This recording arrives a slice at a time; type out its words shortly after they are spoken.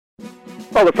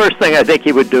Well, the first thing I think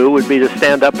he would do would be to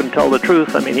stand up and tell the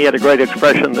truth. I mean, he had a great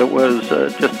expression that was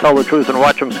just tell the truth and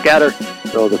watch them scatter.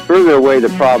 So the further away the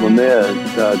problem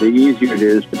is, the easier it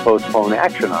is to postpone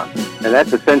action on it. And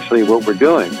that's essentially what we're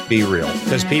doing. Be real.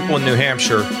 Because people in New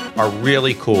Hampshire are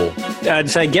really cool. I'd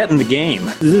say get in the game.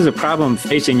 This is a problem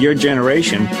facing your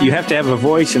generation. You have to have a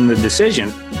voice in the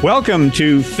decision. Welcome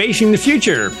to Facing the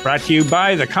Future, brought to you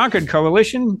by the Concord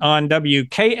Coalition on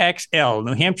WKXL,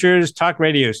 New Hampshire's talk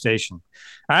radio station.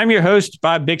 I'm your host,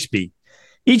 Bob Bixby.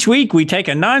 Each week, we take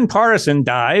a nonpartisan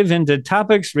dive into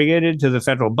topics related to the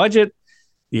federal budget,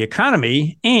 the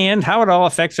economy, and how it all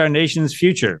affects our nation's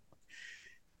future.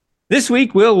 This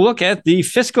week, we'll look at the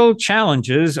fiscal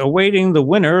challenges awaiting the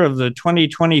winner of the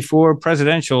 2024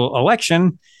 presidential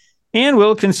election, and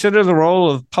we'll consider the role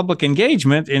of public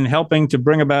engagement in helping to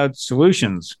bring about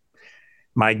solutions.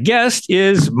 My guest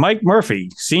is Mike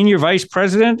Murphy, Senior Vice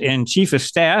President and Chief of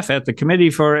Staff at the Committee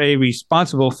for a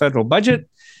Responsible Federal Budget,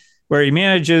 where he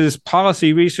manages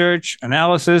policy research,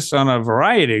 analysis on a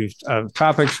variety of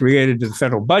topics related to the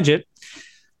federal budget.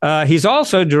 He's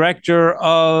also director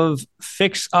of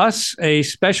Fix Us, a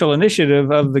special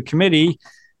initiative of the committee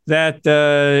that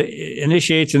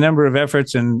initiates a number of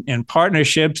efforts and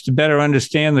partnerships to better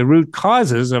understand the root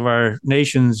causes of our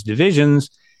nation's divisions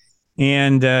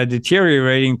and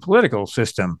deteriorating political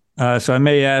system. So I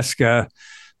may ask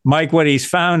Mike what he's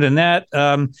found in that.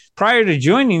 Prior to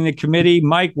joining the committee,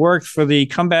 Mike worked for the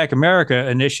Comeback America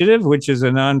Initiative, which is a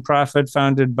nonprofit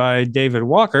founded by David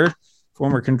Walker,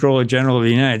 former Comptroller General of the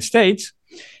United States.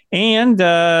 And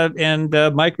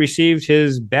Mike received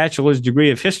his bachelor's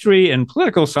degree of history and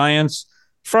political science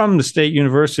from the State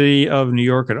University of New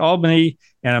York at Albany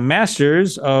and a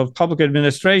master's of public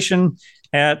administration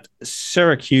at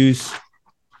Syracuse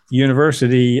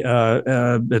University, at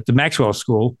the Maxwell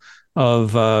School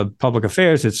of Public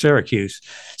Affairs at Syracuse.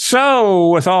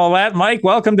 So with all that, Mike,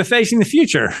 welcome to Facing the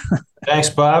Future. Thanks,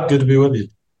 Bob. Good to be with you.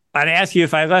 I'd ask you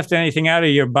if I left anything out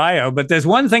of your bio, but there's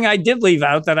one thing I did leave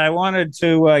out that I wanted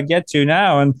to get to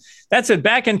now, and that's that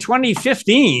back in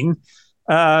 2015,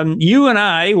 you and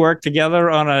I worked together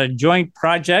on a joint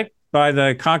project by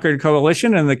the Concord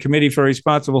Coalition and the Committee for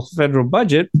Responsible Federal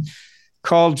Budget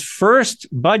called First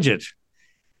Budget.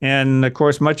 And of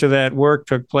course, much of that work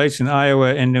took place in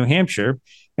Iowa and New Hampshire.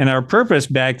 And our purpose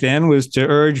back then was to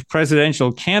urge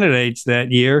presidential candidates that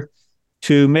year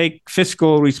to make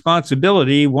fiscal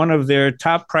responsibility one of their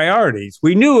top priorities.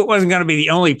 We knew it wasn't going to be the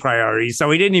only priority, so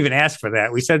we didn't even ask for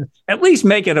that. We said, at least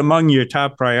make it among your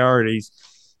top priorities.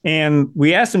 And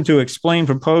we asked them to explain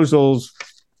proposals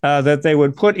that they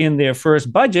would put in their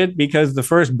first budget, because the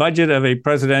first budget of a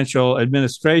presidential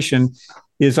administration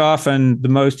is often the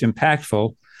most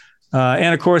impactful.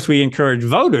 And of course, we encourage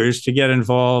voters to get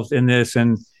involved in this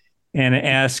and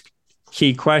ask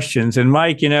key questions. And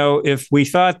Mike, you know, if we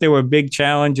thought there were big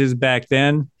challenges back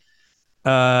then,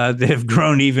 they've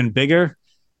grown even bigger.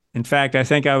 In fact, I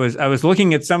think I was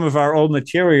looking at some of our old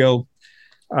material,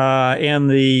 and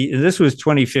this was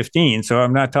 2015, so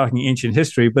I'm not talking ancient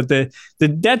history, but the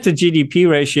debt to GDP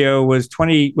ratio was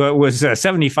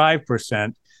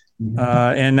 75%,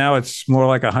 and now it's more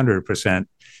like 100%.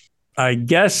 I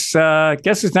guess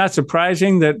it's not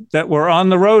surprising that we're on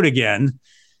the road again.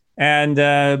 And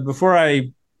before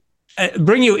I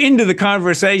bring you into the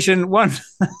conversation, one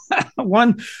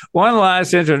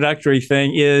last introductory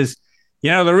thing is, you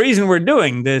know, the reason we're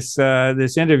doing this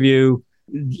interview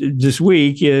this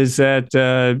week is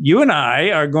that you and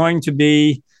I are going to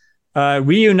be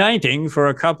reuniting for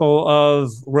a couple of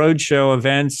roadshow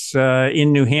events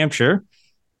in New Hampshire.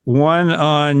 One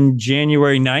on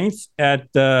January 9th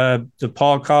at the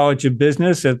Paul College of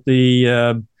Business at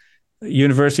the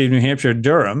University of New Hampshire,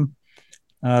 Durham.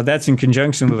 That's in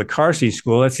conjunction with the Carsey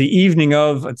School. That's the evening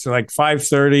of, it's like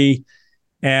 5:30,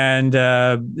 and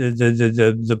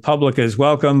the public is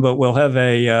welcome, but we'll have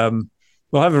a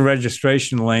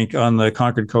registration link on the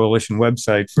Concord Coalition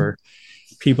website for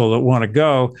people that want to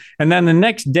go. And then the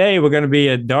next day, we're going to be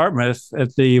at Dartmouth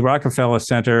at the Rockefeller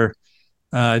Center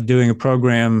doing a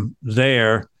program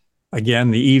there, again,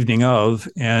 the evening of.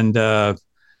 And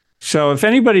so if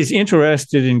anybody's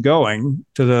interested in going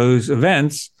to those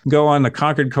events, go on the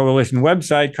Concord Coalition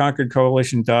website,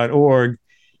 concordcoalition.org,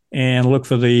 and look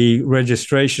for the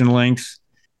registration links.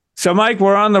 So, Mike,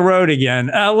 we're on the road again.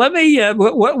 Let me.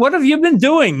 What have you been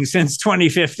doing since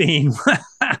 2015?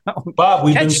 Bob,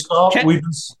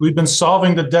 we've been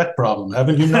solving the debt problem.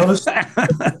 Haven't you noticed?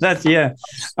 I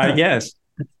guess.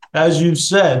 As you've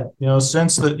said, you know,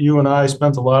 since that you and I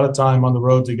spent a lot of time on the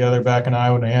road together back in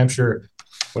Iowa, New Hampshire,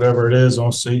 whatever it is,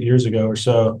 almost 8 years ago or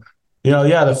so. You know,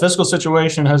 yeah, the fiscal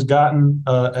situation has gotten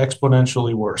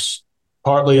exponentially worse.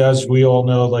 partly, as we all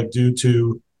know, like due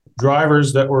to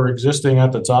drivers that were existing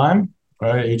at the time,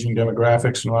 right? Aging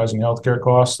demographics and rising healthcare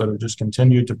costs that have just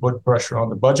continued to put pressure on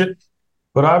the budget.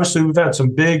 But obviously, we've had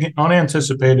some big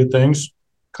unanticipated things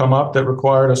come up that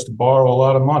required us to borrow a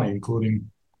lot of money,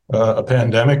 including a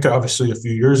pandemic, obviously, a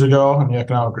few years ago, and the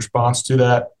economic response to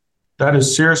that. That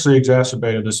has seriously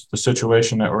exacerbated the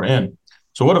situation that we're in.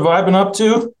 So what have I been up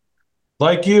to?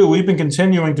 Like you, we've been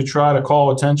continuing to try to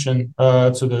call attention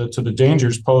to the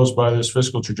dangers posed by this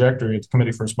fiscal trajectory at the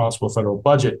Committee for Responsible Federal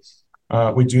Budget.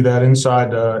 We do that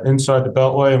inside the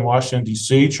Beltway in Washington,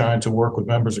 D.C., trying to work with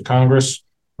members of Congress,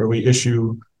 where we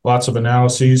issue lots of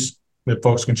analyses that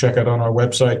folks can check out on our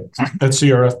website at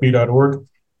crfb.org.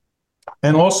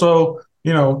 And also,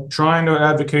 trying to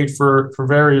advocate for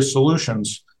various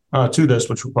solutions to this,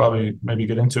 which we'll probably maybe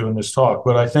get into in this talk.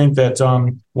 But I think that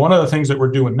one of the things that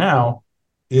we're doing now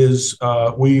is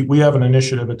we have an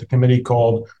initiative at the committee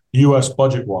called U.S.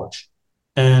 Budget Watch.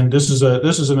 And this is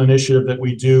an initiative that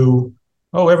we do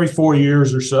every 4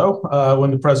 years or so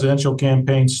when the presidential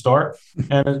campaigns start.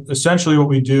 And essentially what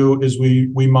we do is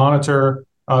we monitor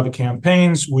the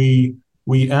campaigns. We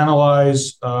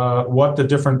analyze what the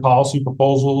different policy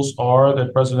proposals are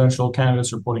that presidential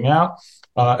candidates are putting out.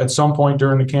 At some point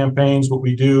during the campaigns, what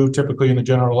we do typically in the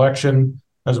general election,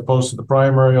 as opposed to the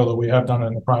primary, although we have done it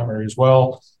in the primary as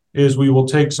well, is we will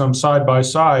take some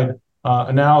side-by-side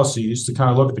analyses to kind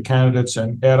of look at the candidates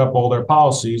and add up all their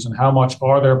policies and how much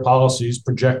are their policies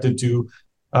projected to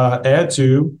add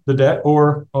to the debt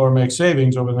or make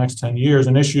savings over the next 10 years,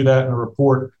 and issue that in a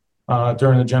report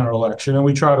during the general election. And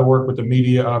we try to work with the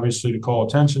media, obviously, to call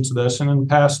attention to this. And in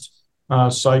past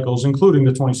cycles, including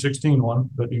the 2016 one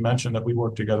that you mentioned that we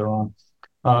worked together on,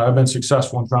 I've been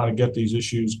successful in trying to get these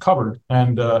issues covered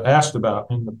and asked about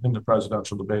in the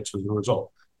presidential debates as a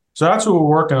result. So that's what we're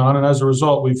working on. And as a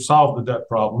result, we've solved the debt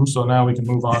problem. So now we can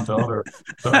move on to other.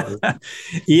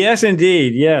 Yes,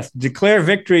 indeed. Yes. Declare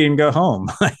victory and go home.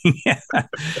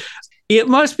 It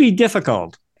must be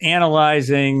difficult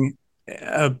analyzing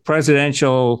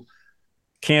presidential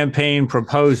campaign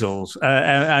proposals.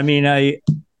 I mean,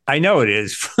 I know it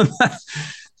is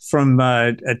from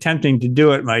attempting to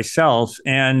do it myself.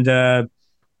 And,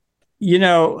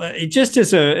 just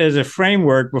as a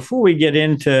framework, before we get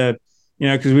into,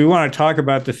 because we want to talk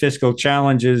about the fiscal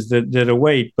challenges that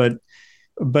await.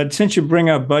 But since you bring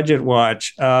up Budget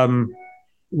Watch,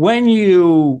 when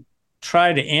you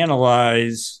try to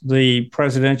analyze the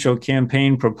presidential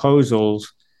campaign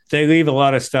proposals, they leave a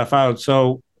lot of stuff out.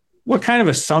 So what kind of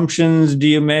assumptions do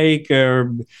you make,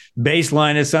 or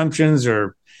baseline assumptions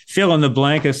or fill in the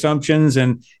blank assumptions,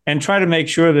 and try to make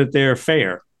sure that they're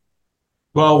fair?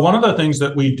 Well, one of the things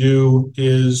that we do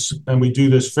is, and we do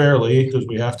this fairly because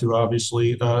we have to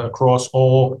obviously across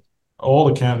all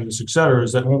the candidates, et cetera,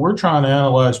 is that when we're trying to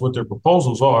analyze what their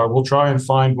proposals are, we'll try and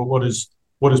find what is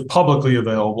publicly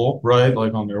available, right?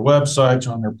 Like on their websites,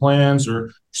 on their plans,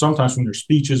 or sometimes from their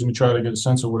speeches, and we try to get a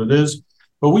sense of what it is.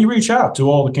 But we reach out to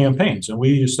all the campaigns, and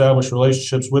we establish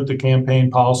relationships with the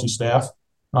campaign policy staff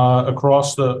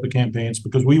across the campaigns,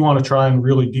 because we want to try and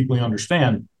really deeply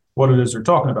understand what it is they're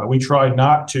talking about. We try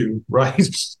not to, right?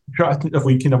 If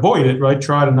we can avoid it, right?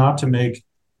 Try to not to make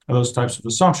those types of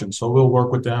assumptions. So we'll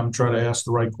work with them, try to ask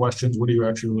the right questions. What are you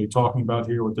actually really talking about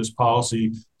here with this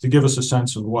policy, to give us a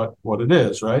sense of what it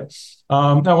is, right?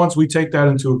 Now, once we take that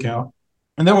into account,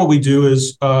 and then what we do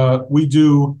is we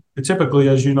do typically,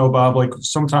 as you know, Bob, like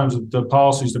sometimes the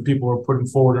policies that people are putting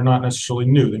forward are not necessarily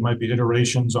new. They might be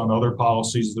iterations on other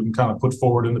policies that have been kind of put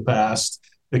forward in the past,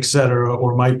 et cetera,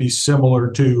 or might be similar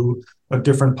to a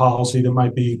different policy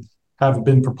that have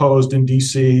been proposed in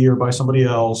DC or by somebody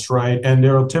else, right? And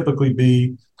there will typically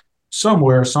be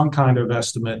somewhere some kind of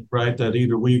estimate, right, that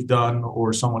either we've done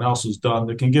or someone else has done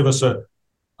that can give us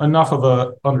enough of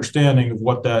a understanding of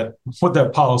what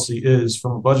that policy is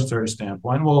from a budgetary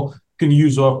standpoint. We'll can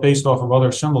use based off of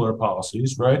other similar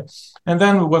policies, right? And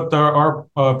then what our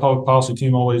public policy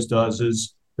team always does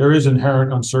is there is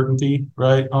inherent uncertainty,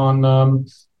 right, on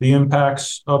the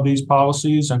impacts of these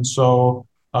policies. And so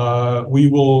we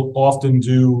will often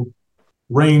do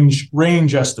range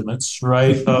estimates,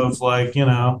 right, of like,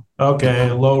 okay,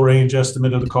 a low range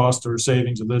estimate of the cost or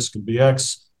savings of this could be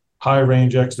X, high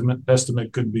range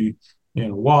estimate could be,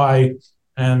 Y,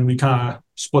 and we kind of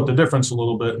split the difference a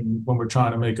little bit when we're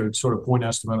trying to make a sort of point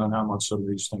estimate on how much some of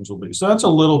these things will be. So that's a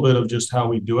little bit of just how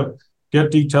we do it.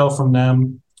 Get detail from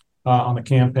them on the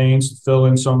campaigns, fill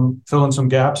in some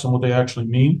gaps on what they actually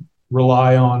mean,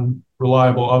 rely on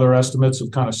reliable other estimates of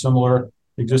kind of similar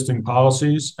existing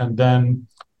policies, and then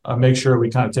make sure we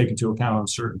kind of take into account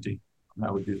uncertainty on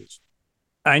how we do this.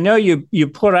 I know you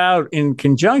put out in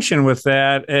conjunction with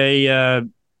that a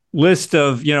list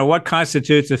of, what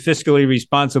constitutes a fiscally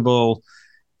responsible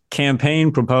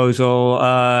campaign proposal.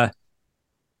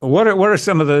 What are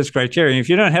some of those criteria? If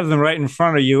you don't have them right in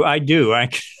front of you, I do. I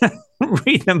can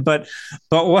read them, but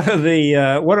what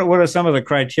are what are some of the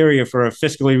criteria for a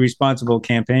fiscally responsible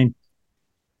campaign?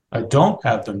 I don't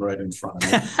have them right in front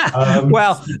of me.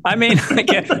 Well, I mean,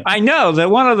 I know that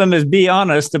one of them is be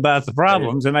honest about the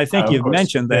problems, and I think you've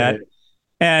mentioned that.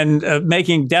 And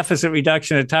making deficit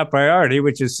reduction a top priority,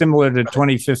 which is similar to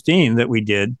 2015 that we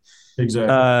did.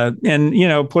 Exactly.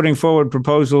 And putting forward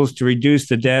proposals to reduce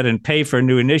the debt and pay for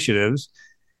new initiatives.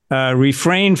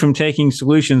 Refrain from taking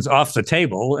solutions off the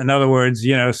table. In other words,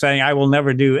 saying I will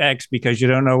never do X because you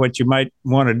don't know what you might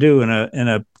want to do in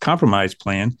a compromise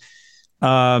plan.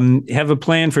 Have a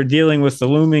plan for dealing with the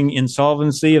looming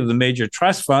insolvency of the major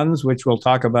trust funds, which we'll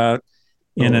talk about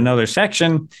in another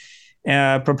section.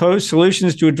 Propose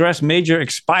solutions to address major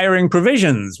expiring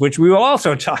provisions, which we will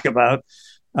also talk about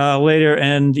later,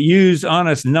 and use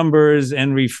honest numbers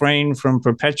and refrain from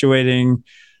perpetuating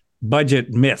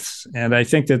budget myths. And I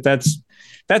think that's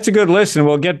a good list, and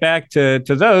we'll get back to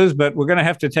those, but we're going to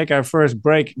have to take our first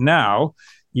break now.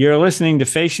 You're listening to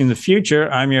Facing the Future.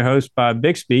 I'm your host, Bob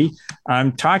Bixby.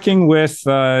 I'm talking with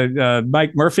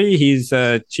Mike Murphy. He's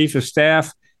Chief of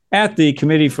Staff at the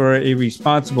Committee for a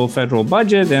Responsible Federal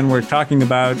Budget, and we're talking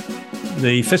about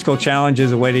the fiscal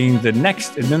challenges awaiting the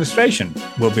next administration.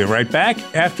 We'll be right back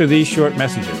after these short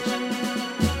messages.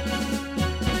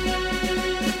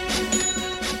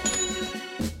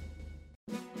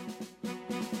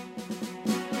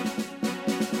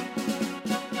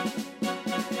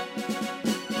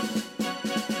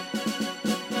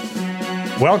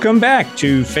 Welcome back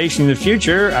to Facing the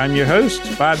Future. I'm your host,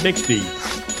 Bob Bixby.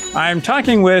 I'm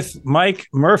talking with Mike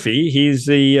Murphy. He's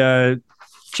the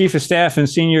Chief of Staff and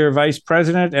Senior Vice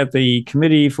President at the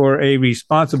Committee for a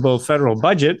Responsible Federal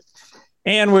Budget.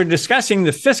 And we're discussing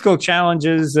the fiscal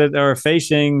challenges that are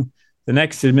facing the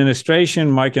next administration.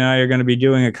 Mike and I are going to be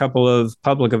doing a couple of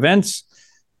public events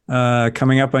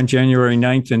coming up on January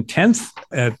 9th and 10th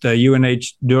at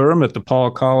UNH Durham at the Paul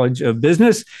College of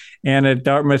Business and at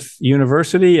Dartmouth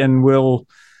University. And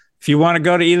if you want to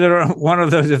go to either one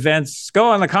of those events,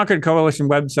 go on the Concord Coalition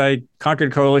website,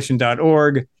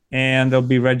 concordcoalition.org, and there'll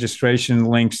be registration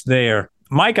links there.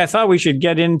 Mike, I thought we should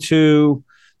get into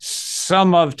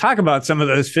talk about some of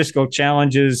those fiscal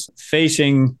challenges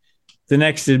facing the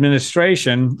next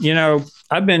administration.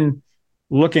 I've been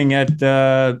looking at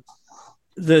the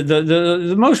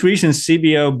most recent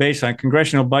CBO baseline.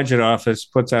 Congressional Budget Office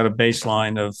puts out a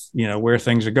baseline of where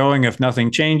things are going if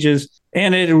nothing changes,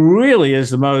 and it really is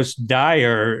the most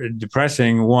dire,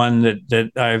 depressing one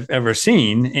that I've ever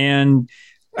seen. And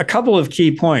a couple of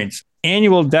key points: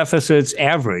 annual deficits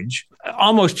average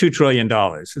almost $2 trillion.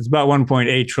 It's about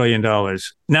 $1.8 trillion.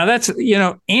 Now that's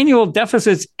annual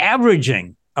deficits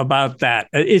averaging about that.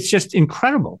 It's just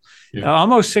incredible. Yeah.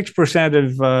 Almost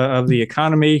 6% of the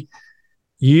economy.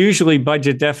 Usually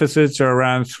budget deficits are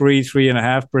around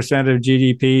 3.5% of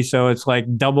GDP. So it's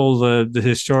like double the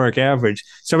historic average.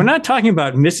 So we're not talking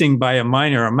about missing by a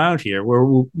minor amount here.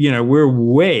 We're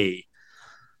way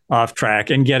off track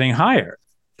and getting higher.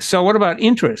 So what about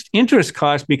interest? Interest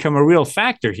costs become a real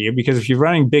factor here because if you're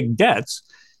running big debts,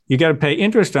 you got to pay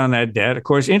interest on that debt. Of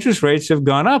course, interest rates have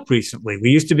gone up recently.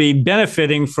 We used to be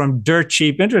benefiting from dirt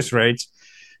cheap interest rates.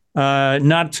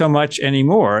 Not so much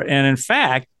anymore. And in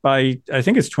fact, by I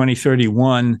think it's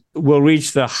 2031, we'll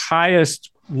reach the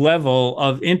highest level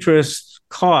of interest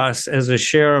costs as a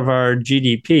share of our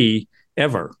GDP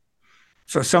ever.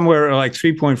 So somewhere like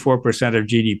 3.4% of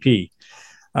GDP.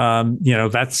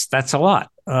 That's a lot.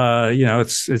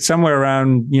 It's somewhere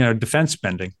around, defense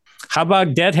spending. How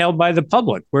about debt held by the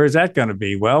public? Where is that going to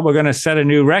be? Well, we're going to set a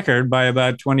new record by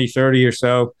about 2030 or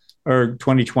so, or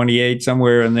 2028,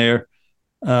 somewhere in there.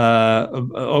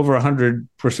 Over 100% of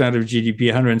GDP,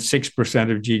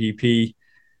 106% of GDP.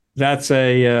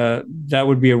 That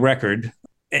would be a record.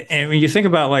 And when you think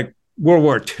about like World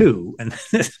War II, and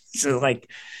so like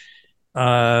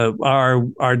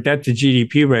our debt to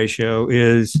GDP ratio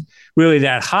is really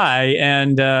that high,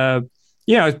 and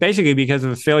it's basically because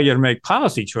of a failure to make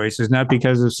policy choices, not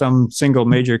because of some single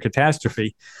major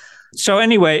catastrophe. So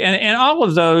anyway, and all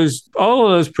of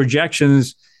those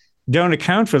projections don't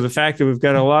account for the fact that we've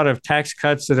got a lot of tax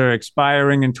cuts that are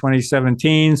expiring in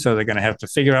 2017. So they're going to have to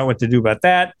figure out what to do about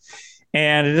that.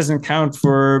 And it doesn't count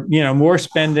for, more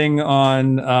spending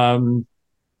on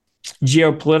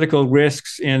geopolitical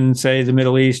risks in, say, the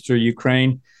Middle East or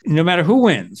Ukraine. No matter who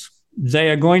wins,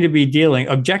 they are going to be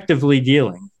objectively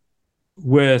dealing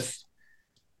with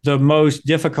the most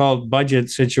difficult budget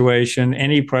situation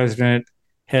any president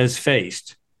has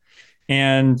faced.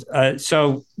 And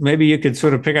so maybe you could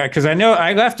sort of pick out, because I know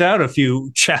I left out a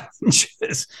few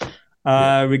challenges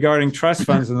regarding trust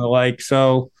funds and the like.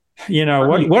 So,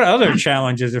 what other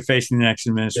challenges are facing the next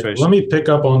administration? Let me pick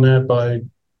up on that by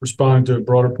responding to a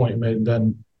broader point you made and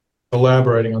then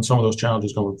elaborating on some of those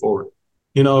challenges going forward.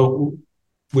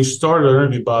 We started our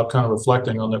interview, Bob, kind of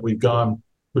reflecting on that. We've come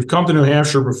to New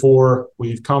Hampshire before,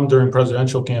 we've come during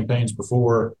presidential campaigns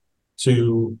before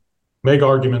to make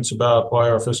arguments about why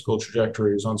our fiscal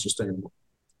trajectory is unsustainable.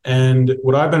 And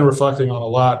what I've been reflecting on a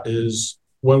lot is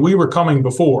when we were coming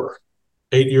before,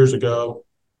 8 years ago,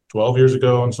 12 years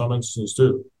ago in some instances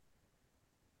too,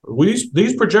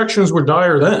 these projections were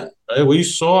dire then. Right? We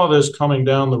saw this coming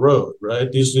down the road,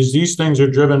 right? These things are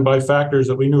driven by factors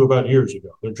that we knew about years ago.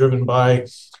 They're driven by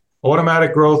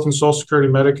automatic growth in Social Security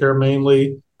and Medicare,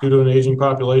 mainly due to an aging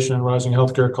population and rising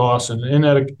healthcare costs and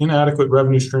inadequate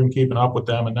revenue stream keeping up with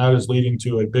them. And that is leading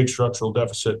to a big structural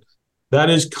deficit that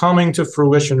is coming to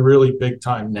fruition really big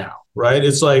time now, right?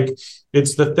 It's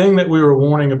the thing that we were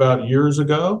warning about years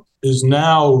ago is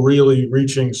now really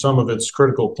reaching some of its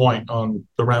critical point on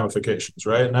the ramifications,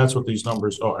 right? And that's what these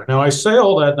numbers are. Now, I say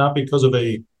all that not because of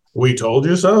a "we told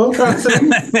you so" kind of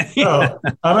thing. No,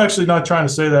 I'm actually not trying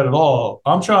to say that at all.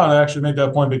 I'm trying to actually make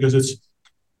that point because it's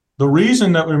the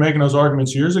reason that we were making those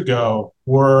arguments years ago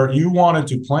were you wanted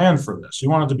to plan for this.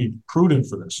 You wanted to be prudent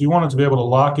for this. You wanted to be able to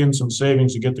lock in some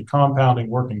savings to get the compounding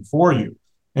working for you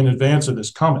in advance of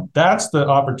this coming. That's the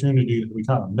opportunity that we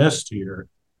kind of missed here,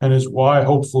 and is why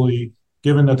hopefully,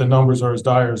 given that the numbers are as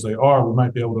dire as they are, we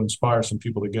might be able to inspire some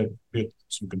people to get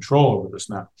some control over this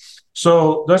now.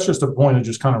 So that's just a point of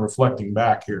just kind of reflecting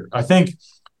back here. I think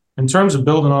in terms of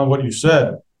building on what you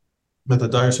said with the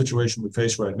dire situation we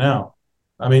face right now,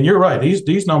 I mean, you're right.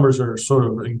 These numbers are sort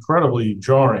of incredibly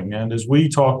jarring. And as we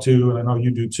talk to, and I know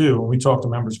you do too, when we talk to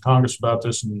members of Congress about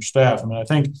this and their staff, I mean, I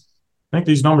think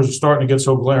these numbers are starting to get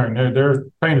so glaring. They're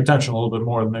paying attention a little bit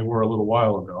more than they were a little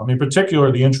while ago. I mean,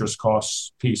 particularly the interest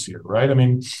costs piece here, right? I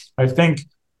mean, I think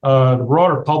the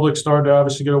broader public started to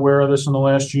obviously get aware of this in the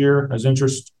last year as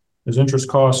interest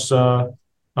costs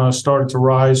started to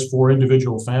rise for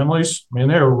individual families. I mean,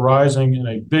 they're rising in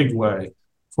a big way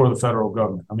for the federal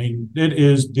government. I mean, it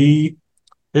is the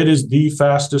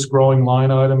fastest growing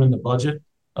line item in the budget.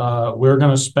 We're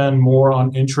going to spend more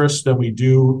on interest than we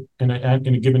do in a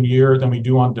given year than we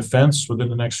do on defense within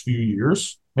the next few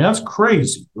years. I mean, that's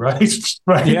crazy, right?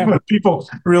 Right. Yeah. When people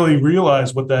really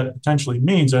realize what that potentially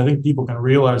means, I think people can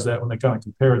realize that when they kind of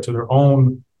compare it to their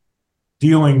own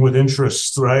dealing with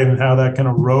interest, right, and how that can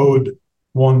erode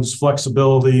one's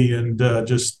flexibility and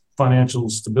just financial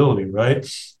stability, right?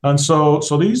 And so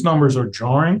these numbers are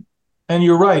jarring. And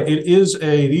you're right.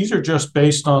 These are just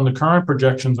based on the current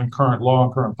projections and current law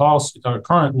and current policy,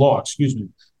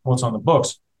 what's on the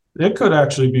books. It could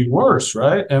actually be worse,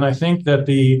 right? And I think that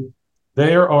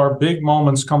there are big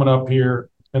moments coming up here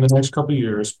in the next couple of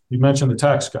years. You mentioned the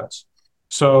tax cuts.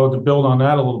 So to build on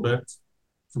that a little bit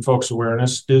for folks'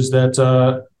 awareness is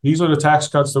that these are the tax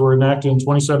cuts that were enacted in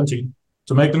 2017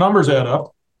 to make the numbers add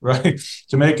up, right?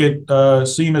 To make it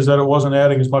seem as that it wasn't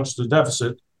adding as much to the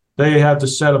deficit. They had to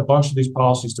set a bunch of these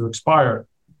policies to expire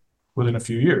within a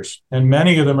few years. And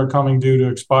many of them are coming due to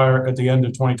expire at the end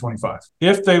of 2025.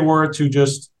 If they were to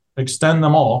just extend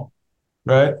them all,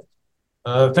 right,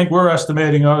 I think we're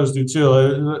estimating others do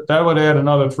too, that would add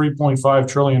another $3.5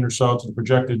 trillion or so to the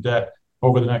projected debt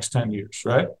over the next 10 years,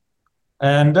 right?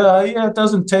 And it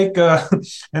doesn't take an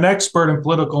expert in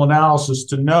political analysis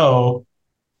to know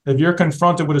if you're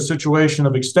confronted with a situation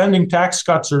of extending tax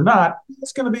cuts or not,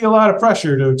 it's going to be a lot of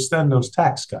pressure to extend those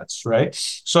tax cuts, right?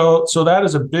 So that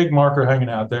is a big marker hanging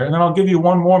out there. And then I'll give you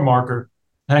one more marker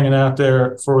hanging out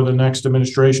there for the next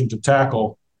administration to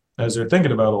tackle as they're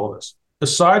thinking about all this.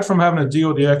 Aside from having to deal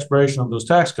with the expiration of those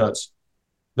tax cuts,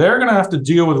 they're going to have to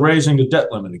deal with raising the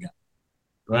debt limit again,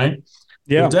 right?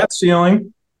 Yeah. The debt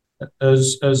ceiling,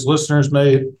 as listeners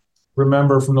may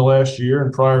remember from the last year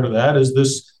and prior to that, is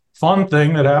this fun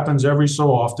thing that happens every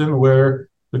so often where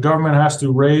the government has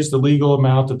to raise the legal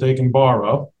amount that they can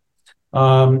borrow.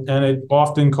 And it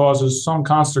often causes some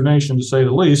consternation, to say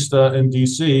the least, in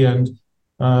D.C. and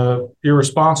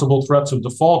irresponsible threats of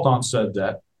default on said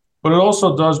debt. But it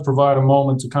also does provide a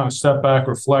moment to kind of step back,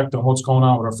 reflect on what's going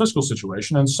on with our fiscal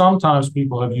situation. And sometimes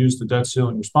people have used the debt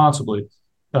ceiling responsibly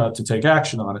to take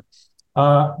action on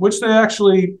it, which they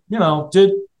actually,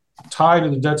 did tie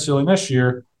to the debt ceiling this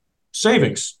year.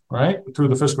 Savings, right, through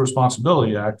the Fiscal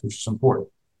Responsibility Act, which is important.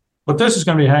 But this is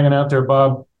going to be hanging out there,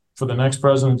 Bob, for the next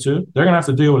president too. They're going to have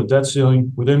to deal with a debt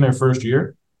ceiling within their first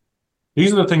year.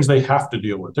 These are the things they have to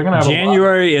deal with. They're going to have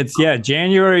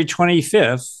January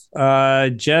 25th,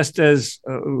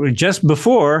 just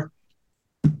before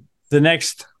the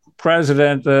next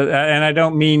president, and I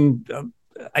don't mean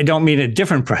a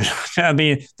different president. I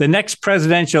mean, the next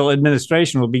presidential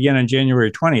administration will begin on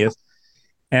January 20th,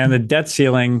 and the debt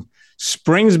ceiling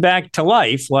springs back to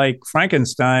life like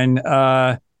Frankenstein.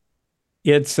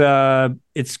 It's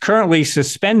currently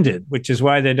suspended, which is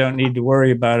why they don't need to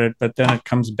worry about it, but then it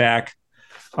comes back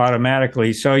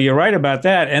automatically. So you're right about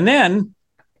that. And then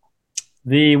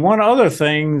the one other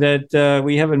thing that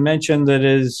we haven't mentioned that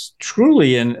is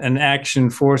truly an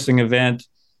action-forcing event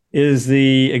is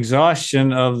the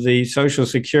exhaustion of the Social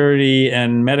Security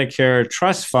and Medicare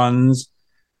trust funds,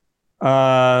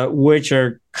 which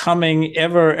are coming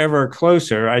ever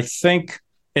closer. I think,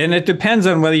 and it depends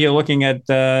on whether you're looking at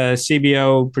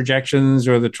CBO projections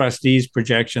or the trustees'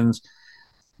 projections,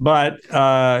 but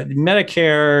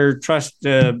Medicare trust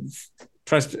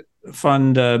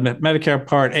fund, Medicare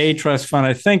Part A trust fund,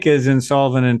 I think is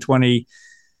insolvent in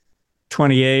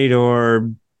 2028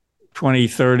 or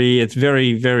 2030. It's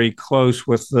very close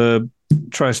with the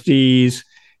trustees.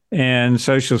 And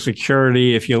Social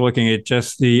Security, if you're looking at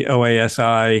just the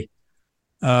OASI,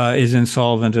 is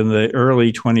insolvent in the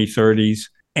early 2030s.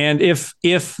 And if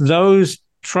those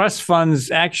trust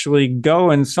funds actually go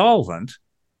insolvent,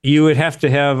 you would have to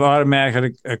have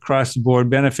automatic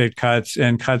across-the-board benefit cuts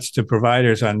and cuts to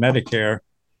providers on Medicare.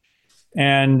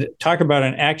 And talk about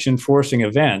an action-forcing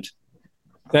event.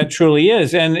 That truly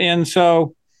is. And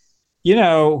so,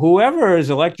 whoever is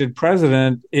elected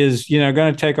president is,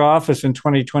 going to take office in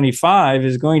 2025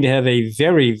 is going to have a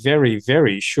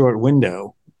very short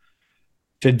window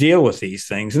to deal with these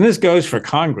things. And this goes for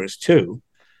Congress, too,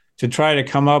 to try to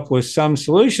come up with some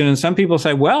solution. And some people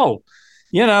say, well,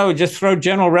 just throw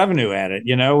general revenue at it.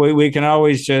 We can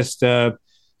always just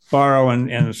borrow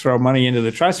and throw money into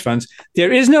the trust funds.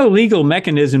 There is no legal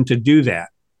mechanism to do that.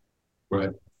 Right.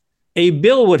 A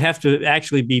bill would have to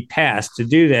actually be passed to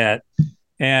do that.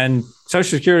 And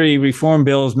Social Security reform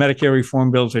bills, Medicare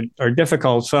reform bills are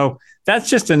difficult. So that's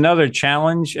just another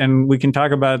challenge. And we can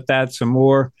talk about that some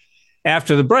more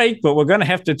after the break. But we're going to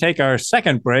have to take our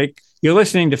second break. You're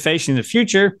listening to Facing the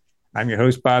Future. I'm your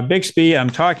host, Bob Bixby. I'm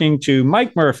talking to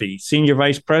Mike Murphy, Senior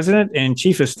Vice President and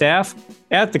Chief of Staff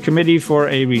at the Committee for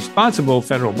a Responsible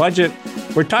Federal Budget.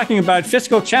 We're talking about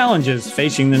fiscal challenges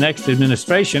facing the next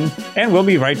administration, and we'll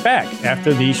be right back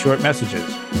after these short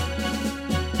messages.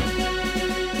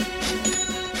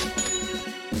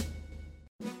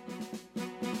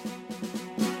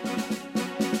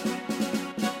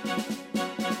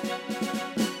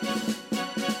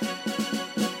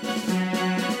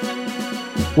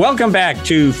 Welcome back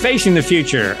to Facing the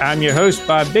Future. I'm your host,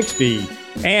 Bob Bixby,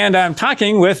 and I'm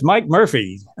talking with Mike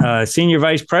Murphy, Senior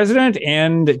Vice President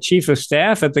and Chief of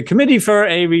Staff at the Committee for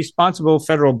a Responsible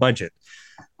Federal Budget.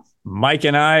 Mike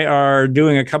and I are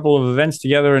doing a couple of events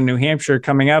together in New Hampshire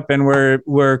coming up, and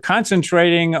we're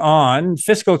concentrating on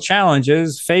fiscal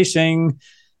challenges facing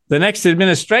the next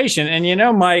administration.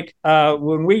 And Mike,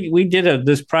 when we did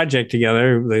this project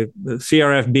together, the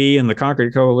CRFB and the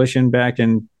Concord Coalition back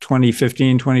in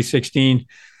 2015, 2016,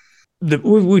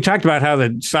 we talked about how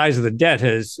the size of the debt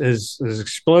has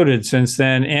exploded since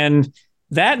then. And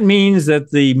that means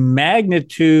that the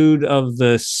magnitude of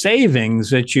the savings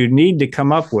that you need to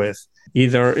come up with,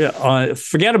 either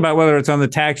forget about whether it's on the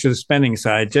tax or the spending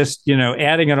side, just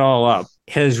adding it all up,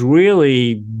 has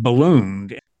really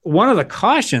ballooned. One of the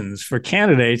cautions for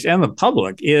candidates and the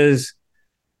public is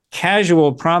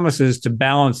casual promises to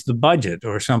balance the budget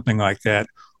or something like that,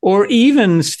 or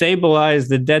even stabilize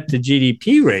the debt to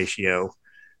GDP ratio.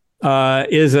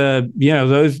 Those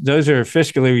are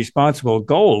fiscally responsible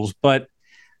goals. But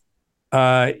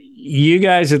you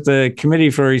guys at the Committee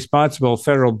for a Responsible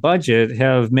Federal Budget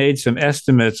have made some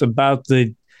estimates about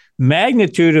the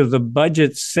magnitude of the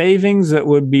budget savings that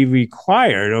would be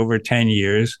required over 10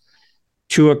 years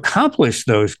to accomplish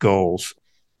those goals.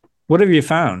 What have you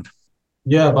found?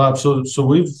 Yeah, Bob. So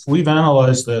we've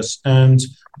analyzed this, and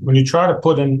when you try to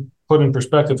put in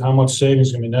perspective how much savings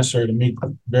is going to be necessary to meet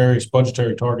various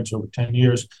budgetary targets over 10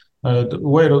 years,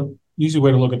 the easy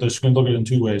way to look at this, you can look at it in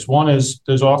two ways. One is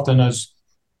there's often, as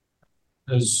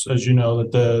you know,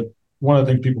 that one of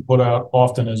the things people put out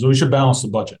often is we should balance the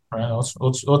budget, right?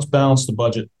 Let's balance the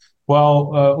budget.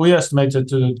 Well, we estimate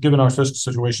that given our fiscal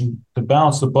situation, to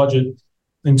balance the budget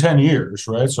in 10 years,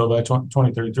 right? So by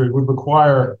 2033, would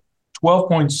require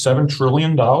 $12.7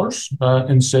 trillion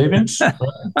in savings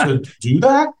to do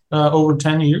that over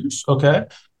 10 years. Okay.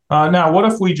 Now,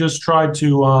 what if we just tried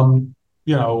to,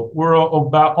 we're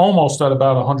about almost at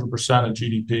about 100% of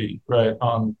GDP, right,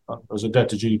 on as a debt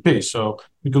to GDP. So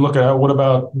we could look at what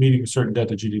about meeting a certain debt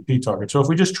to GDP target. So if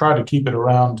we just try to keep it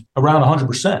around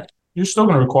 100%, you're still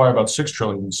going to require about $6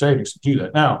 trillion in savings to do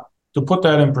that. Now, to put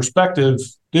that in perspective,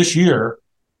 this year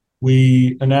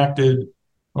we enacted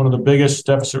one of the biggest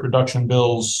deficit reduction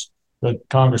bills that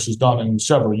Congress has done in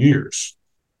several years,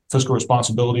 Fiscal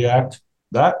Responsibility Act.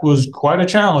 That was quite a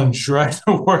challenge, right?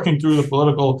 Working through the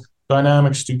political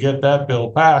dynamics to get that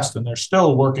bill passed, and they're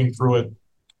still working through it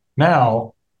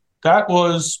now. That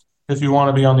was, if you want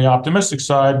to be on the optimistic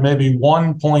side, maybe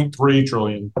 1.3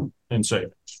 trillion in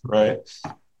savings, right?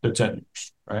 The 10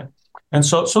 years, right? And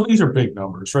so these are big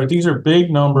numbers, right? These are big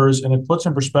numbers, and it puts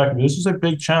in perspective, this is a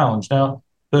big challenge. Now,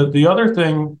 the other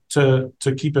thing to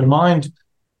keep in mind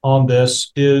on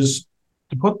this is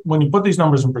when you put these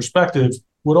numbers in perspective,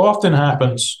 what often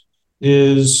happens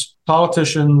is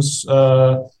politicians,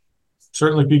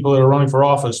 certainly people that are running for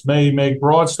office, may make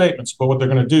broad statements about what they're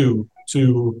going to do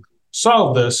to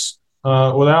solve this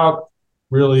without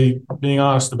really being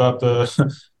honest about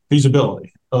the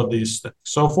feasibility of these things.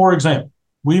 So, for example,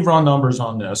 we've run numbers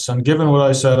on this, and given what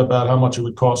I said about how much it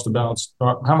would cost to balance,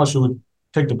 or how much it would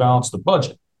take to balance the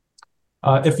budget,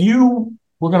 if you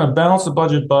were going to balance the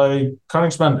budget by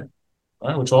cutting spending,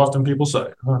 right, which often people say,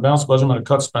 I'm going to balance the budget, I'm going to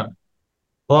cut spending.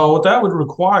 Well, what that would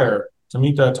require to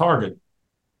meet that target,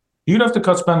 you'd have to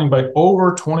cut spending by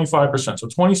over 25%, so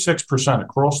 26%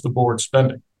 across the board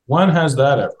spending. When has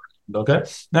that ever happened? Okay.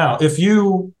 Now, if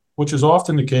you, which is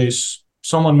often the case,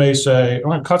 someone may say, I'm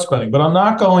going to cut spending, but we're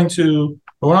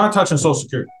not touching Social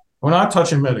Security. We're not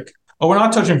touching Medicare. Oh, we're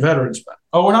not touching veterans spending.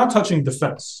 Oh, we're not touching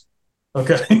defense.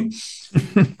 Okay.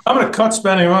 I'm going to cut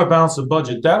spending. I'm going to balance the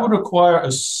budget. That would require a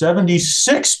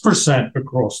 76%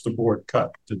 across the board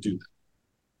cut to do that.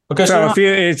 Okay,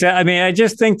 I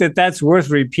just think that that's worth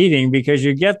repeating, because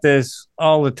you get this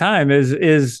all the time.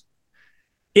 Is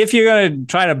if you're going to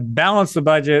try to balance the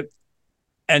budget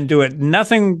and do it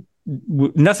nothing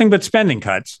but spending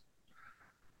cuts,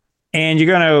 and you're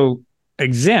going to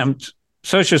exempt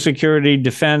Social Security,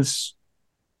 defense,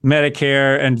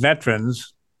 Medicare, and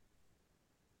veterans,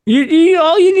 you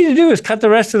all you need to do is cut the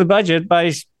rest of the budget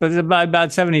by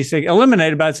about 76,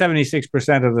 eliminate about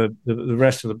 76% of the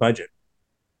rest of the budget.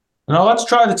 Now, let's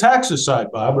try the taxes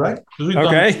side, Bob, right?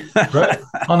 Okay. Right?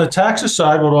 On the taxes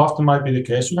side, what often might be the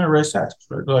case, we're going to raise taxes,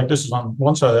 right? Like this is on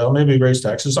one side, maybe raise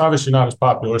taxes. Obviously not as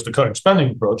popular as the cutting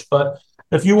spending approach, but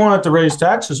if you wanted to raise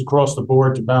taxes across the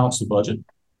board to balance the budget,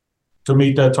 to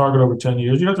meet that target over 10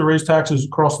 years, you have to raise taxes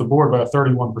across the board by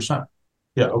 31%.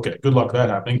 Yeah, okay, good luck that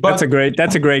happening. But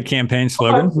that's a great campaign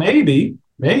slogan. Maybe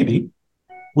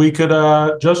we could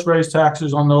just raise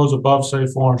taxes on those above, say,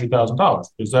 $400,000,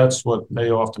 because that's what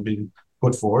may often be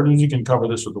put forward. And you can cover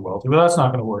this with the wealthy, but that's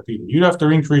not going to work either. You'd have to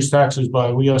increase taxes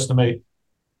we estimate,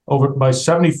 by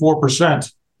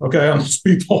 74%. Okay, on those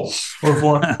people,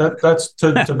 that's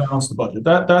to balance the budget.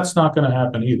 That's not going to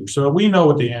happen either. So we know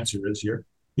what the answer is here.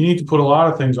 You need to put a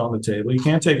lot of things on the table. You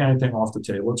can't take anything off the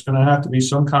table. It's going to have to be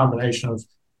some combination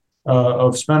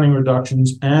of spending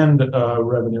reductions and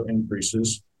revenue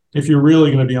increases if you're really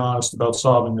going to be honest about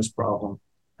solving this problem.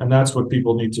 And that's what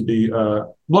people need to be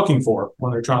looking for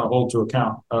when they're trying to hold to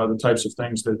account the types of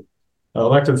things that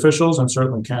elected officials and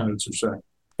certainly candidates are saying.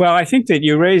 Well, I think that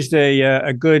you raised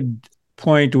a good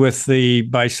point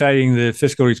by citing the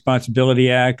Fiscal Responsibility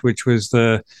Act, which was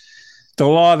the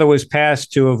law that was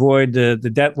passed to avoid the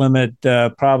debt limit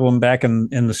problem back in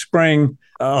the spring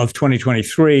of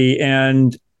 2023.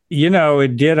 And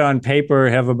it did on paper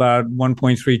have about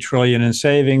 1.3 trillion in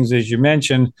savings, as you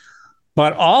mentioned,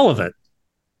 but all of it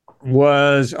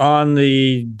was on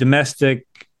the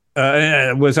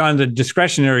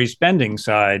discretionary spending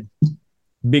side,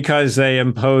 because they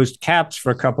imposed caps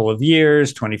for a couple of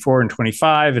years, 24 and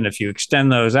 25. And if you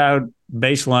extend those out,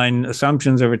 baseline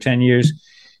assumptions over 10 years,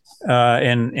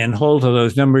 and hold to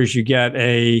those numbers, you get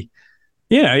a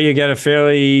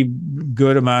fairly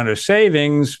good amount of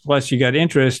savings, plus you got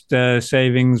interest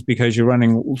savings because you're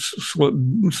running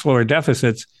slower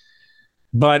deficits.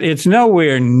 But it's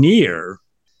nowhere near.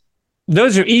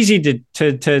 Those are easy to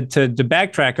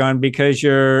backtrack on, because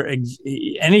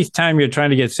anytime you're trying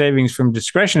to get savings from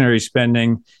discretionary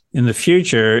spending in the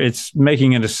future, it's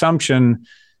making an assumption,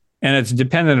 and it's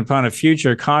dependent upon a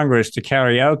future Congress to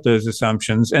carry out those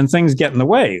assumptions, and things get in the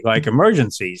way, like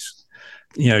emergencies,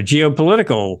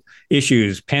 geopolitical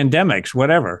issues, pandemics,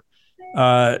 whatever.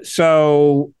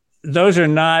 So those are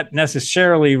not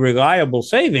necessarily reliable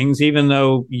savings, even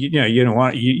though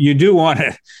you do want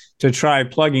to try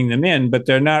plugging them in, but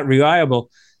they're not reliable.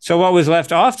 So what was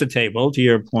left off the table, to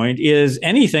your point, is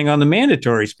anything on the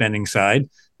mandatory spending side,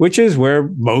 which is where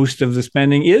most of the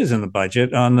spending is in the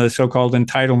budget on the so-called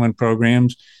entitlement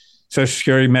programs, Social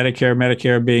Security,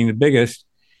 Medicare being the biggest.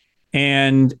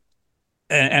 And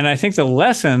I think the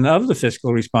lesson of the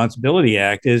Fiscal Responsibility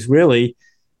Act is really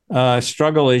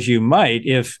struggle as you might.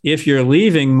 If you're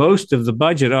leaving most of the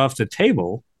budget off the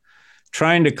table,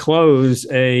 trying to close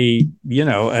a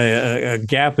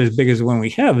gap as big as the one we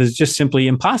have is just simply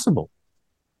impossible.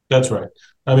 That's right.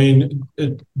 I mean,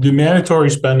 the mandatory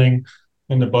spending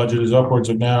in the budget is upwards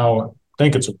of now, I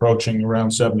think it's approaching around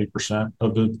 70%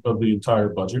 of the entire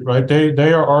budget, right?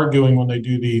 They are arguing when they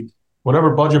do the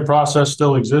whatever budget process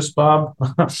still exists, Bob,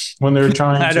 when they're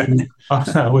trying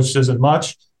to, which isn't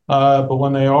much, but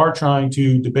when they are trying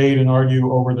to debate and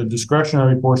argue over the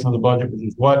discretionary portion of the budget, which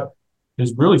is what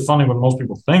is really funny when most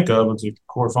people think of as the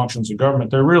core functions of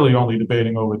government, they're really only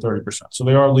debating over 30%. So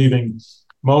they are leaving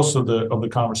most of the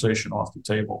conversation off the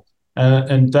table.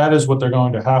 And that is what they're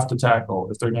going to have to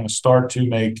tackle if they're going to start to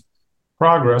make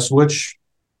progress, which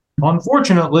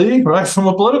unfortunately, right, from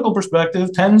a political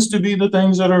perspective, tends to be the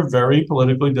things that are very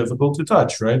politically difficult to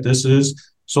touch, right? This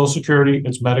is Social Security,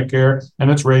 it's Medicare,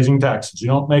 and it's raising taxes. You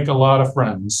don't make a lot of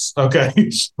friends, okay,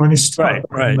 when you start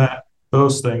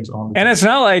those things on. And it's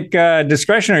not like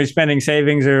discretionary spending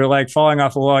savings are like falling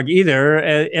off the log either.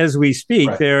 As we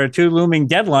speak, there are two looming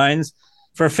deadlines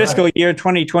for fiscal year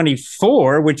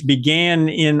 2024, which began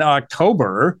in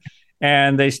October.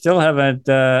 And they still haven't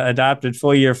adopted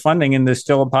full year funding, and there's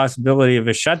still a possibility of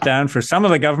a shutdown for some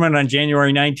of the government on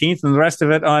January 19th and the rest of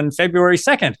it on February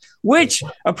 2nd, which,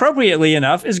 appropriately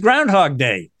enough, is Groundhog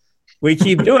Day. We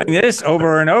keep doing this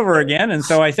over and over again, and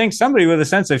so I think somebody with a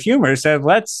sense of humor said,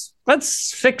 "Let's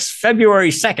fix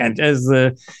February 2nd as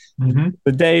the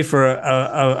day for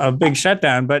a big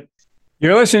shutdown." But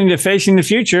you're listening to Facing the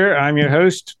Future. I'm your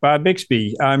host, Bob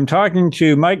Bixby. I'm talking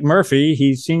to Mike Murphy.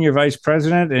 He's Senior Vice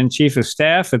President and Chief of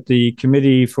Staff at the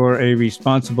Committee for a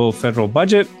Responsible Federal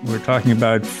Budget. We're talking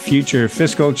about future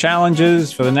fiscal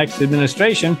challenges for the next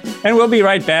administration, and we'll be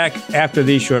right back after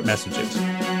these short messages.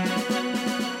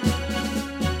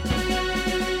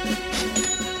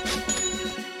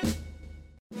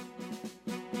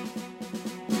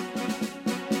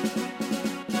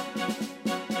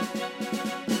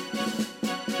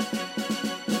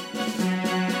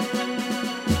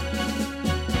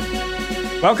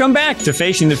 Welcome back to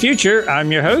Facing the Future.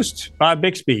 I'm your host, Bob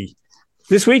Bixby.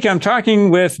 This week, I'm talking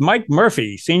with Mike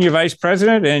Murphy, Senior Vice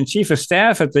President and Chief of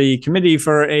Staff at the Committee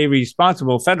for a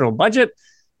Responsible Federal Budget.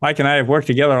 Mike and I have worked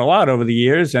together a lot over the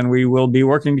years, and we will be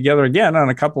working together again on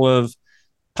a couple of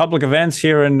public events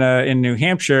here in New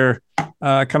Hampshire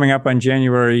coming up on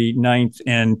January 9th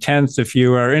and 10th. If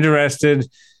you are interested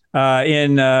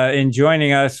in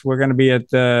joining us, we're going to be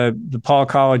at the Paul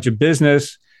College of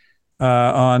Business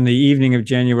on the evening of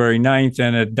January 9th,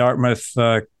 and at Dartmouth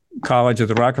College at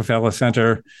the Rockefeller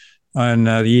Center on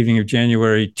the evening of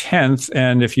January 10th.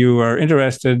 And if you are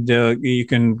interested, you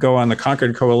can go on the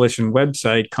Concord Coalition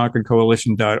website,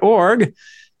 concordcoalition.org,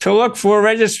 to look for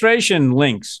registration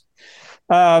links.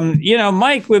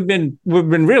 Mike, we've been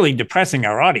really depressing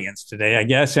our audience today, I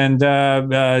guess, and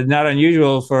not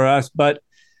unusual for us, but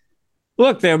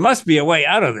look, there must be a way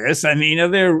out of this. I mean,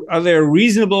 are there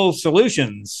reasonable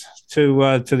solutions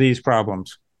to these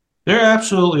problems? There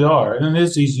absolutely are, and it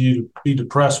is easy to be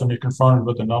depressed when you're confronted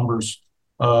with the numbers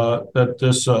that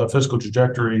this fiscal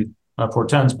trajectory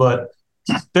portends. But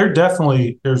there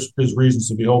definitely there's reasons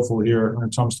to be hopeful here when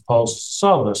it comes to policy to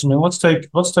solve this. I mean, let's take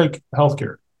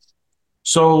healthcare.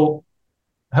 So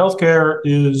healthcare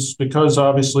is, because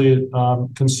obviously it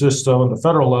consists of, at the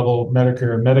federal level,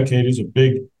 Medicare and Medicaid is a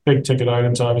big ticket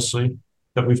items, obviously,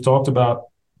 that we've talked about.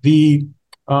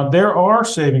 There are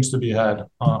savings to be had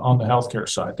on the healthcare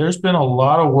side. There's been a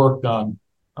lot of work done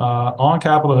on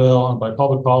Capitol Hill and by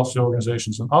public policy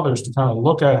organizations and others to kind of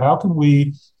look at how can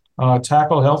we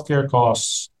tackle healthcare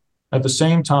costs at the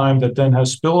same time that then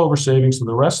has spillover savings to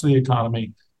the rest of the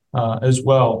economy as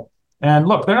well. And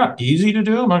look, they're not easy to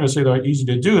do. I'm not going to say they're easy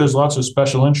to do. There's lots of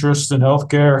special interests in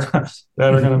healthcare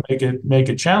that are going to make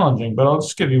it challenging. But I'll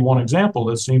just give you one example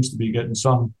that seems to be getting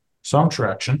some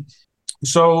traction.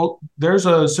 So there's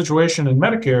a situation in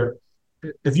Medicare.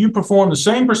 If you perform the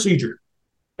same procedure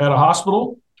at a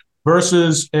hospital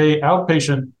versus a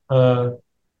outpatient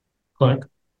clinic,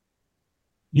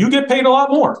 you get paid a lot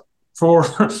more for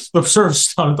the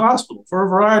service done at the hospital for a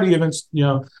variety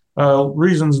of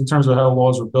reasons in terms of how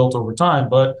laws are built over time.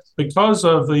 But because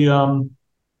of the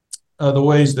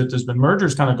ways that there's been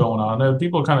mergers kind of going on,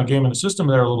 people are kind of gaming the system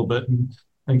there a little bit. And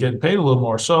and getting paid a little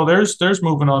more. So there's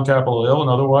movement on Capitol Hill and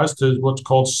otherwise to what's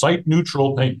called site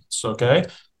neutral payments. Okay.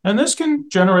 And this can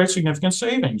generate significant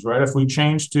savings, right? If we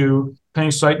change to paying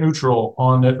site neutral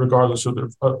on it, regardless of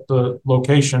the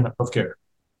location of care,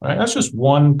 right? That's just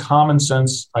one common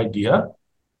sense idea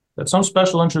that some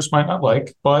special interests might not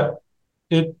like, but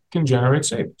it can generate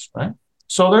savings, right?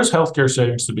 So there's healthcare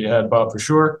savings to be had, Bob, for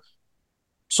sure.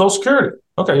 Social Security.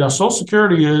 Okay, now Social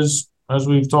Security is, as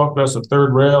we've talked about, it's the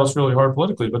third rail. It's really hard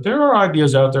politically, but there are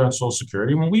ideas out there on Social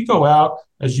Security. When we go out,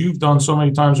 as you've done so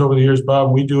many times over the years,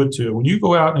 Bob, we do it too. When you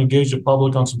go out and engage the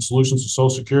public on some solutions to Social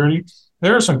Security,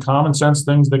 there are some common sense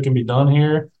things that can be done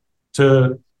here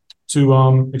to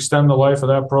extend the life of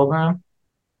that program,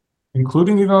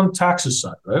 including even on the taxes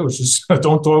side, right? Which is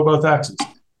don't talk about taxes.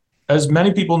 As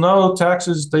many people know,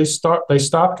 taxes they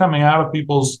stop coming out of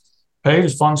people's pay to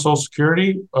fund Social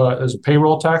Security as a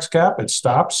payroll tax cap. It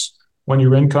stops when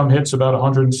your income hits about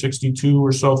 $162,000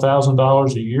 or so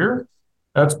a year.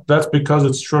 That's because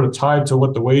it's sort of tied to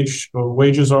what the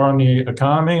wages are in the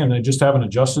economy, and they just haven't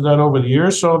adjusted that over the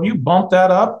years. So if you bump that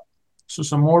up, so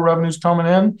some more revenues coming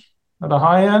in at the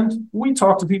high end, we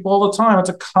talk to people all the time. It's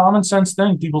a common sense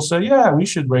thing. People say, yeah, we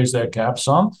should raise that cap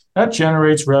some. That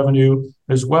generates revenue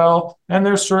as well. And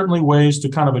there's certainly ways to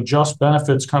kind of adjust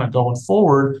benefits kind of going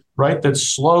forward, right? That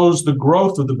slows the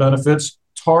growth of the benefits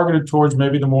targeted towards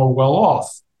maybe the more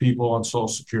well-off people on Social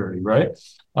Security, right?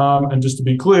 And just to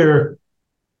be clear,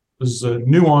 this is a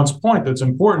nuanced point that's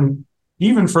important.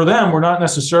 Even for them, we're not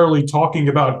necessarily talking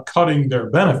about cutting their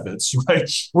benefits, right?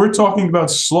 We're talking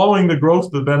about slowing the growth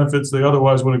of the benefits they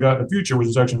otherwise would have got in the future, which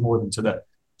is actually more than today.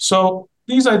 So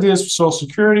these ideas for Social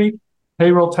Security,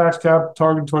 payroll tax cap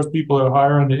targeted towards people at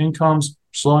higher end incomes,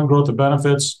 slowing growth of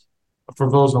benefits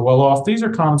for those that are well off, these are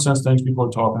common sense things people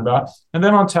are talking about. And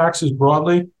then on taxes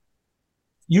broadly,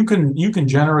 you can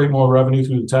generate more revenue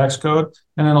through the tax code.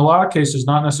 And in a lot of cases,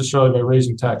 not necessarily by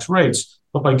raising tax rates,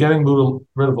 but by getting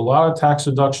rid of a lot of tax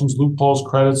deductions, loopholes,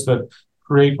 credits that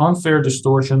create unfair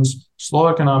distortions, slow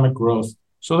economic growth.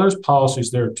 So there's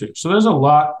policies there too. So there's a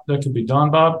lot that can be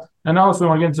done, Bob. And now if we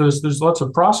want to get into this, there's lots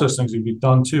of process things that can be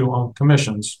done too on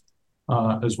commissions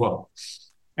as well.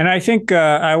 And I think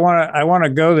I want to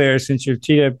go there since you've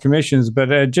teed up commissions,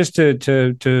 but just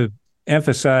to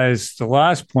emphasize the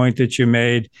last point that you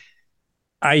made,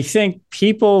 I think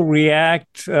people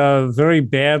react very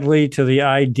badly to the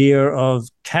idea of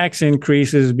tax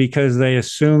increases because they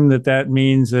assume that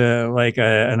means like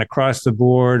an across the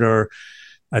board or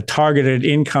a targeted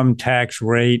income tax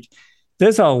rate.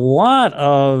 There's a lot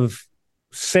of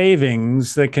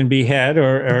savings that can be had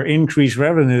or increased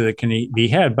revenue that can be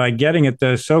had by getting at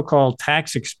the so-called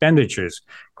tax expenditures,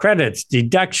 credits,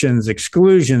 deductions,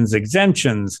 exclusions,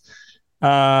 exemptions.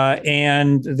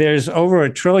 And there's over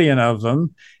 $1 trillion of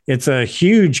them. It's a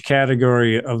huge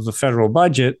category of the federal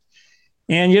budget.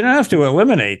 And you don't have to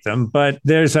eliminate them, but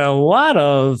there's a lot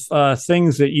of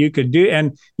things that you could do.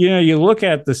 And, you look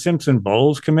at the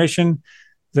Simpson-Bowles Commission,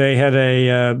 they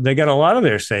got a lot of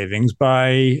their savings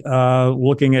by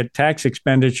looking at tax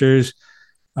expenditures.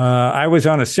 I was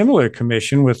on a similar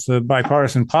commission with the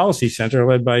Bipartisan Policy Center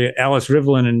led by Alice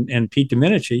Rivlin and Pete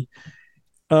Domenici.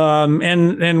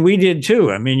 And we did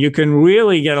too. I mean, you can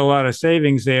really get a lot of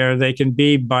savings there. They can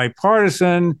be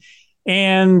bipartisan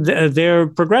and they're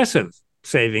progressive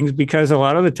savings because a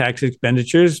lot of the tax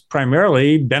expenditures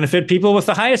primarily benefit people with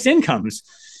the highest incomes.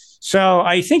 So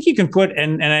I think you can put,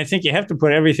 and I think you have to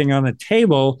put everything on the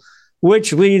table,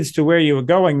 which leads to where you were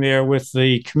going there with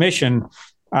the commission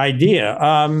idea.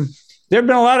 There have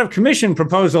been a lot of commission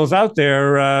proposals out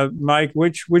there, Mike.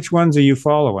 Which ones are you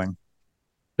following?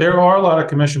 There are a lot of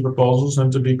commission proposals,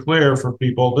 and to be clear for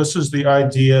people, this is the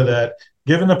idea that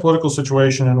given the political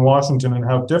situation in Washington and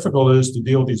how difficult it is to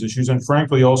deal with these issues, and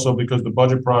frankly also because the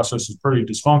budget process is pretty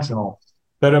dysfunctional,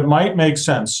 that it might make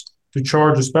sense to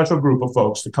charge a special group of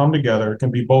folks to come together. It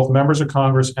can be both members of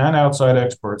Congress and outside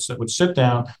experts that would sit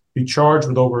down, be charged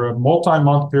with over a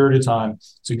multi-month period of time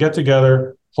to get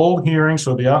together, hold hearings,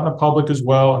 so be out in the public as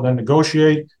well, and then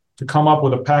negotiate to come up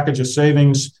with a package of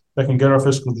savings that can get our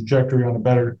fiscal trajectory on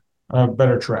a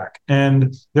better track.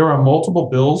 And there are multiple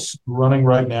bills running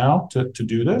right now to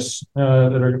do this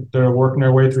that are working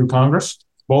their way through Congress,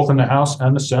 both in the House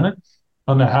and the Senate.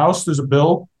 On the House, there's a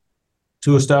bill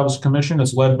to establish a commission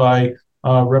that's led by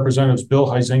Representatives Bill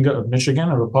Huizenga of Michigan,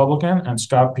 a Republican, and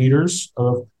Scott Peters,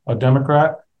 a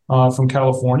Democrat from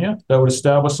California, that would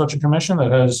establish such a commission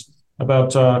that has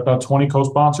about 20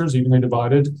 co-sponsors, evenly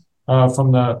divided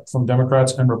from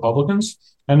Democrats and Republicans.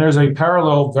 And there's a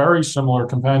parallel, very similar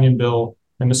companion bill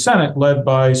in the Senate led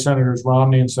by Senators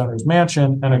Romney and Senators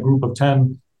Manchin and a group of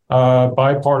 10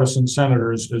 bipartisan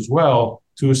senators as well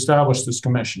to establish this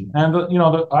commission. And,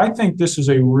 I think this is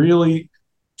a really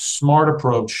smart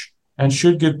approach and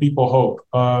should give people hope.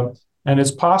 And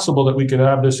it's possible that we could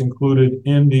have this included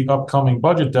in the upcoming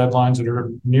budget deadlines that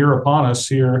are near upon us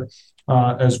here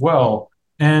as well.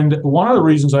 And one of the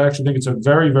reasons I actually think it's a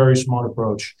very, very smart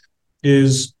approach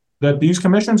is that these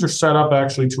commissions are set up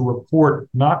actually to report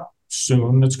not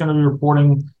soon. It's going to be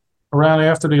reporting around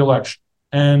after the election.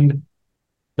 And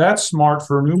that's smart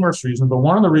for numerous reasons. But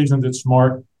one of the reasons it's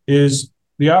smart is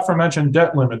the aforementioned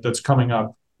debt limit that's coming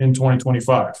up in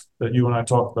 2025 that you and I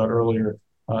talked about earlier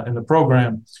in the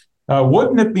program.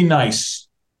 Wouldn't it be nice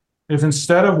if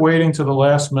instead of waiting to the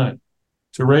last minute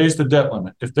to raise the debt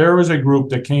limit, if there was a group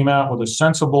that came out with a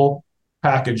sensible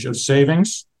package of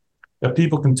savings that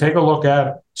people can take a look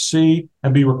at, see,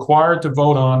 and be required to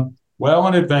vote on well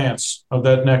in advance of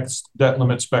that next debt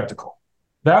limit spectacle?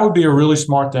 That would be a really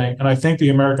smart thing. And I think the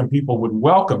American people would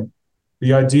welcome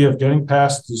the idea of getting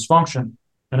past dysfunction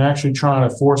and actually trying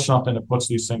to force something that puts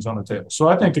these things on the table. So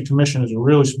I think the commission is a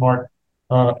really smart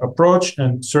approach,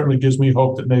 and certainly gives me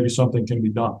hope that maybe something can be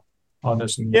done on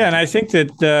this. Yeah, and I think that,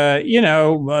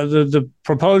 the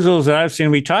proposals that I've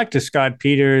seen, we talked to Scott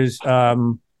Peters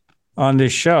on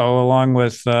this show, along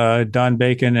with Don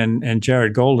Bacon and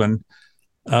Jared Golden,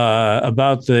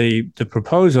 about the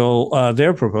proposal,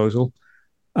 their proposal.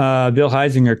 Bill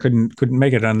Heisinger couldn't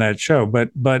make it on that show, but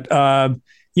I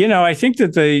think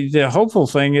that the hopeful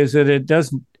thing is that it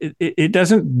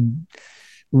doesn't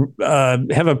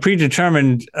have a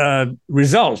predetermined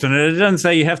result, and it doesn't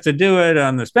say you have to do it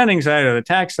on the spending side or the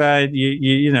tax side.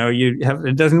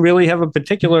 It doesn't really have a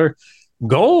particular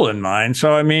goal in mind.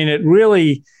 So I mean, it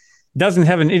really doesn't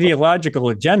have an ideological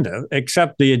agenda,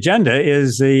 except the agenda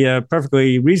is the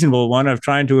perfectly reasonable one of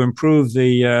trying to improve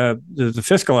the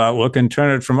fiscal outlook and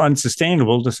turn it from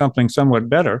unsustainable to something somewhat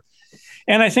better.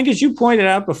 And I think, as you pointed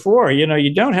out before,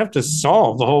 you don't have to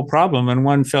solve the whole problem in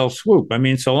one fell swoop. I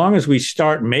mean, so long as we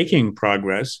start making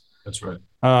progress, that's right.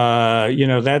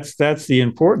 That's the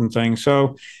important thing.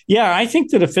 So, yeah, I think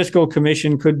that a fiscal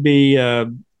commission could be,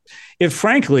 it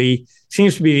frankly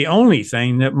seems to be the only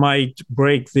thing that might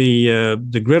break the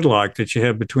gridlock that you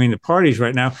have between the parties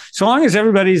right now. So long as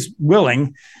everybody's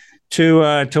willing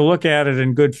to look at it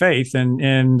in good faith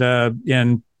and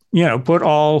put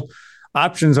all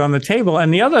options on the table.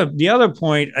 And the other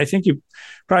point, I think you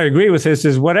probably agree with this,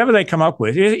 is whatever they come up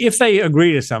with, if they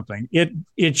agree to something,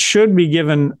 it should be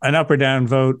given an up or down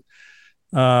vote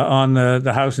on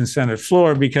the House and Senate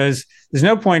floor, because there's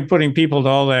no point putting people to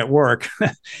all that work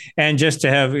and just to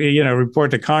have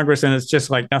report to Congress, and it's just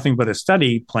like nothing but a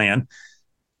study plan.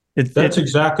 That's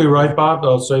exactly right, Bob.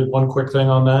 I'll say one quick thing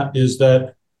on that is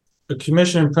that the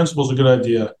commission in principle is a good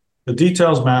idea. The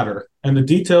details matter. And the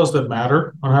details that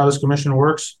matter on how this commission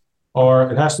works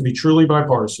are, it has to be truly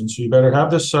bipartisan. So you better have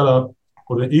this set up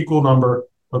with an equal number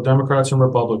of Democrats and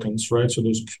Republicans, right? So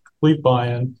there's complete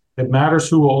buy-in. It matters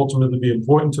who will ultimately be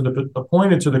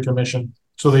appointed to the commission,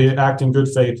 so they act in good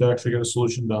faith to actually get a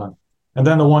solution done. And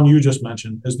then the one you just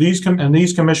mentioned is these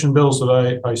commission bills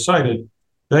that I cited,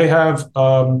 they have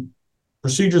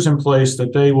procedures in place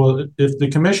that they will, if the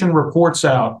commission reports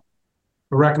out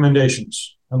the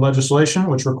recommendations and legislation,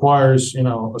 which requires,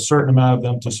 a certain amount of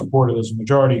them to support it as a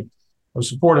majority of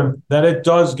support them, that it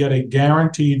does get a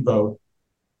guaranteed vote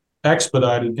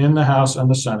expedited in the House and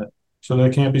the Senate, so they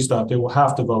can't be stopped. They will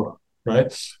have to vote on it,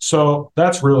 right? So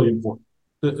that's really important.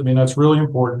 I mean, that's really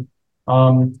important.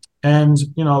 And,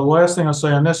 the last thing I'll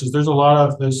say on this is there's a lot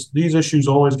of these issues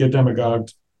always get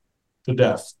demagogued to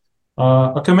death.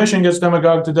 A commission gets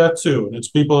demagogued to death too. And it's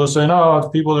people who are saying, it's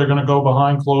people that are going to go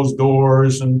behind closed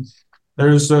doors, and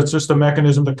it's just a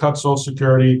mechanism to cut Social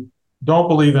Security. Don't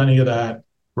believe any of that,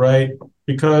 right?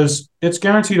 Because it's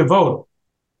guaranteed a vote.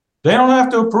 They don't have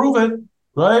to approve it,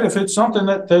 right? If it's something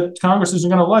that Congress isn't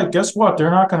going to like, guess what? They're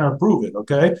not going to approve it,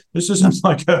 okay? This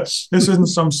isn't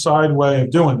some side way of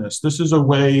doing this. This is a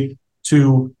way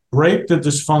to break the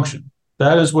dysfunction.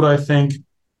 That is what I think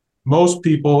most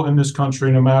people in this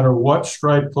country, no matter what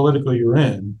stripe politically you're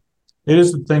in, it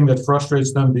is the thing that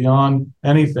frustrates them beyond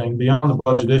anything, beyond the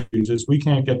budget issues, is we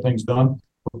can't get things done.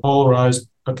 We're polarized.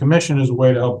 A commission is a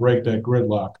way to help break that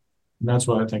gridlock. And that's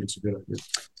why I think it's a good idea.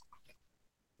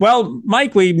 Well,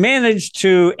 Mike, we managed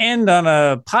to end on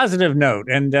a positive note,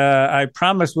 and I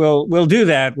promise we'll do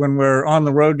that when we're on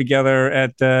the road together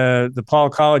at the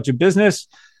Paul College of Business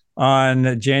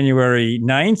on January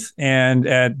 9th and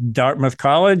at Dartmouth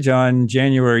College on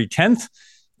January 10th.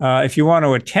 If you want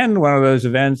to attend one of those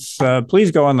events,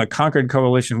 please go on the Concord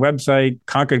Coalition website,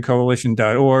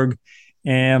 concordcoalition.org,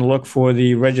 and look for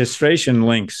the registration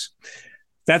links.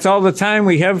 That's all the time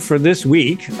we have for this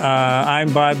week.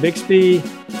 I'm Bob Bixby.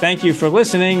 Thank you for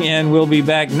listening, and we'll be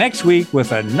back next week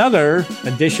with another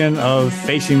edition of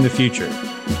Facing the Future.